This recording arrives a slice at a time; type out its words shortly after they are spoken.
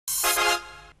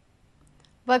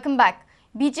Welcome back.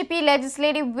 BJP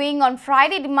Legislative Wing on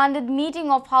Friday demanded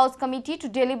meeting of House Committee to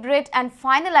deliberate and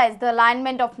finalize the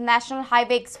alignment of National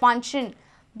Highway expansion.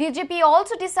 BJP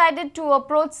also decided to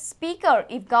approach Speaker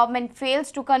if government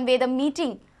fails to convey the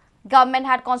meeting. Government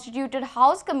had constituted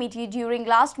House Committee during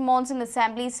last monsoon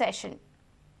assembly session.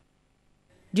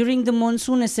 During the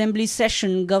monsoon assembly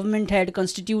session, government had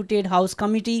constituted House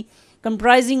Committee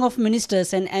comprising of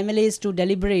ministers and MLAs to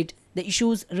deliberate the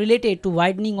issues related to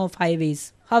widening of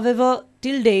highways. However,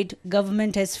 till date,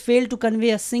 government has failed to convey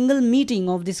a single meeting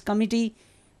of this committee.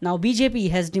 Now BJP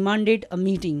has demanded a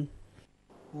meeting.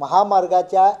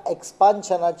 महामार्गाच्या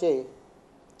एक्सपान्शनाचे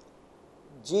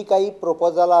जी काही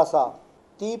proposal आसा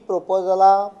ती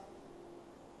प्रोपोजला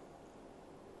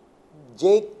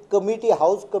जे committee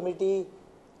house committee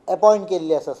appoint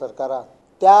केल्ली आसा सरकारान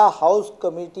त्या house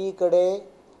committee कडेन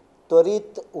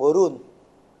त्वरित व्हरून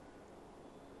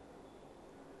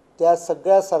त्या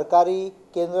सगळ्या सरकारी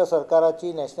केंद्र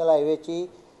सरकाराची नॅशनल हायवेची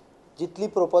जितली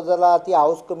प्रोपोजलां ती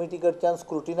हाऊस कमिटी कडच्यान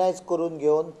स्क्रुटिनायज करून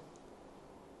घेवन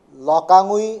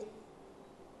लोकांकूय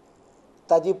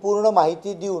ताजी पूर्ण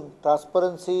माहिती दिवन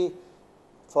ट्रान्सपरन्सी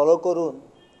फॉलो करून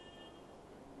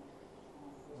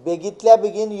बेगींतल्या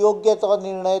बेगीन योग्य तो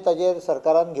निर्णय ताजेर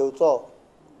सरकारान घेवचो.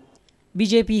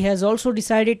 BJP has also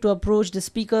decided to approach the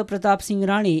Speaker Pratap Singh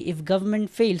Rane if government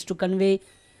fails to convey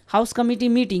House Committee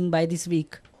meeting by this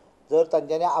week. जर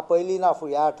तांच्यांनी आपयली ना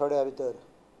फुडल्या आठवड्या भितर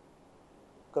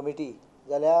कमिटी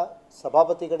जाल्यार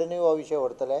सभापती कडेनूय हो विशय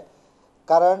व्हरतले.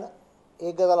 कारण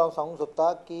एक गजाल हांव सांगूंक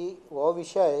सोदतां की हो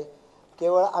विशय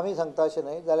केवळ आमी सांगता अशें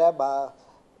न्हय जाल्यार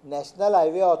नॅशनल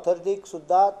हायवे ऑथॉरिटीक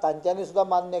सुद्दां तांच्यांनी सुद्दां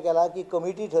मान्य केला की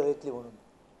कमिटी ठरयतली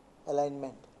म्हणून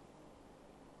अलायनमेंट.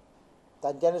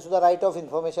 तांच्यांनी सुद्दां रायट ऑफ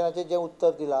इन्फॉर्मेशनाचें जें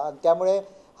उत्तर दिलां आनी त्यामुळे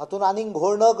हातून आनीक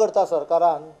घोळ न करता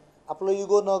सरकारान आपलो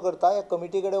इगो न करता ह्या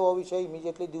कमिटी कडेन हो विशय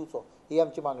इमिजिएटली दिवचो ही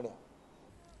आमची मागणी.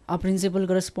 Our principal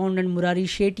correspondent Murari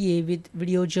Shetye with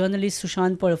video journalist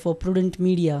Sushant Pal for Prudent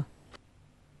Media.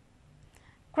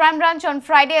 Crime branch on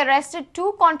Friday arrested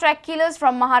 2 contract killers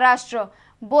from Maharashtra.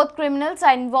 Both criminals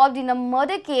are involved in a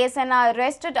murder case and are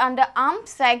arrested under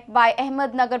armed act by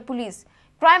Ahmednagar police.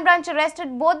 Crime branch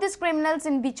arrested both these criminals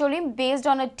in Bicholi based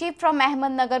on a tip from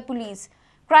Ahmednagar police.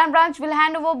 Crime branch will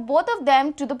hand over both of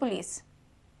them to the police.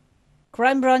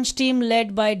 Crime branch team led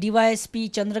by DYSP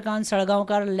Chandrakant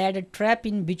Salgaonkar led a trap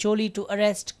in Bicholi to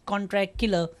arrest contract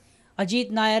killer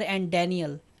Ajit Nair and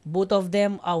Daniel. Both of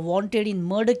them are wanted in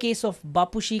murder case of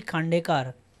Bapushi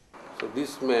Khandekar. So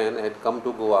this man had come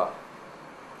to Goa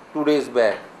 2 days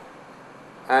back,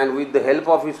 and with the help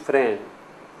of his friend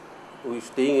who is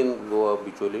staying in Goa,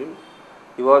 Bicholi,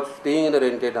 he was staying in a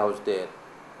rented house there.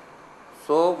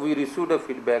 So we received a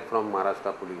feedback from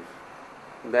Maharashtra police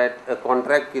that a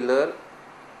contract killer,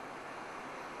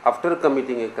 after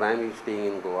committing a crime, is staying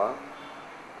in Goa,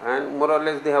 and more or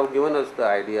less they have given us the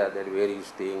idea that where he is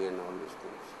staying and all these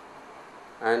things.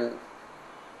 And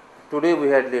today we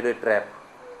had laid a trap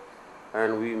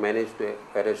and we managed to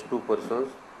arrest 2 persons.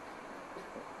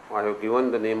 I have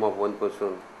given the name of one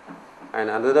person, and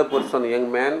another person,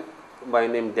 young man by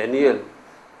name Daniel,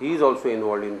 he is also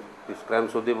involved in this crime,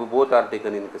 so they both are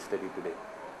taken in custody today.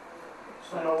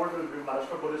 So now what will be?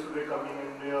 Maharashtra police will be coming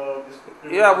in this?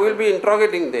 Yeah, we will be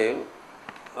interrogating them,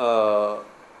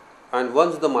 and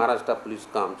once the Maharashtra police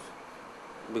comes,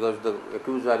 because the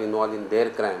accused are involved in their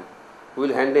crime, we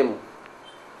will hand them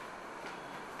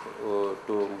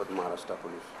to Maharashtra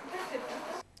police.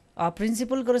 Our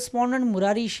principal correspondent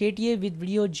Murari Shetye with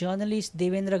video journalist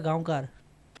Devendra Gaonkar.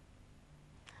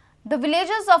 The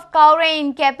villagers of Kaure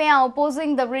in Kepe are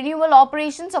opposing the renewal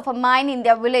operations of a mine in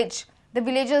their village. The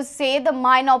villagers say the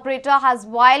mine operator has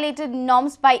violated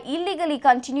norms by illegally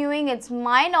continuing its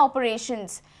mine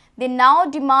operations. They now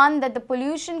demand that the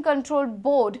Pollution Control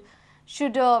Board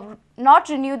should not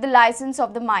renew the license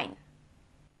of the mine.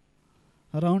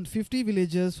 Around 50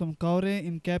 villagers from Kaure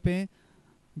in Kepe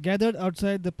gathered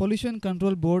outside the Pollution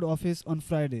Control Board office on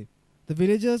Friday. The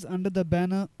villagers under the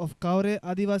banner of Kaure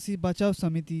Adivasi Bachao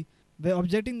Samiti were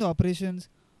objecting the operations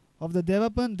of the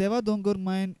Devapan Devadongur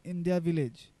mine in their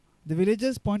village. The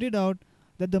villagers pointed out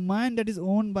that the mine that is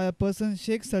owned by a person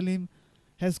Sheikh Salim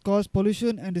has caused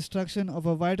pollution and destruction of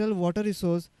a vital water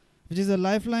resource which is a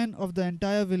lifeline of the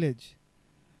entire village.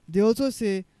 They also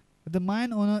say that the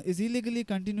mine owner is illegally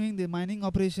continuing the mining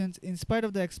operations in spite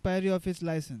of the expiry of its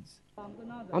license.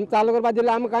 आम चालू करपा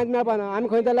दिला आमकां कांयच मेळपाना आमी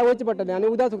खंय तरी वचचें पडटलें आनी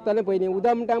उदक सुकतलें पयलीं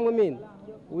उदक म्हणटा आमकां मेन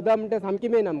उदक म्हणटा सामकी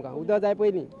मेन आमकां उदक जाय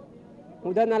पयलीं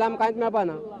उदक नाल्यार आमकां कांयच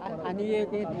मेळपाना. आनी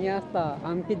एक हें आसता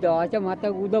आमची देवाच्या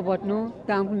माथ्याक उदक वता न्हू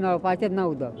तें आमकां नळपाचें ना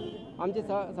उदक. आमचे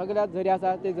सगळ्या झरी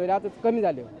आसा ते झरी आतां कमी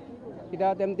जाल्यो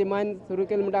कित्याक तेमी ती मायन सुरू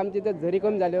केली म्हणटा आमची ते झरी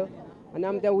कमी जाल्यो आनी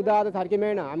आमचें उदक आतां सारकें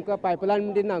मेळना आमकां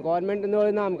पायपलायन दिना गव्हर्मेंट नळ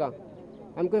ना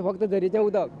आमकां फक्त झरीचें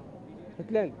उदक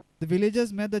इतलेंच. The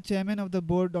villagers met the chairman of the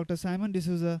board, Dr. Simon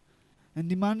D'Souza, and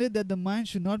demanded that the mine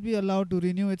should not be allowed to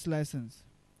renew its license.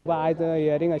 आज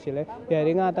हियरींग आशिल्लें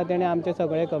हियरिंगा आतां तेणें आमचे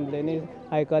सगळे कंप्लेनी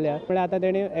आयकल्या पण आतां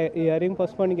तेणें हियरींग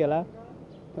पोस्टपोन केला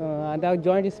आतां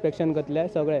जॉयंट इन्स्पेक्शन करतले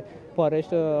सगळे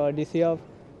forest DC of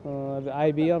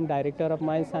IBM director of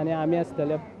mines आनी आमी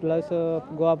आसतले plus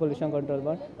Goa pollution control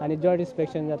board आनी जॉयंट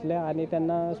इन्स्पेक्शन जातलें आनी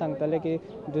तेन्ना सांगतले की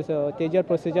तेजेर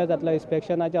प्रोसिजर जातलो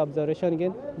इन्स्पेक्शनाचें ऑब्जर्वेशन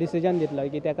घेवन डिसिजन दितलो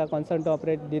की ताका कॉन्सर्न टू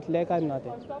ऑपरेट दितले काय ना ते.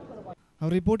 Our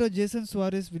reporter Jason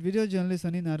Suarez with video journalist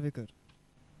Sunny Narvekar.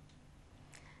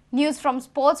 News from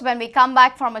sports when we come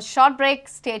back from a short break.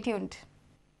 Stay tuned.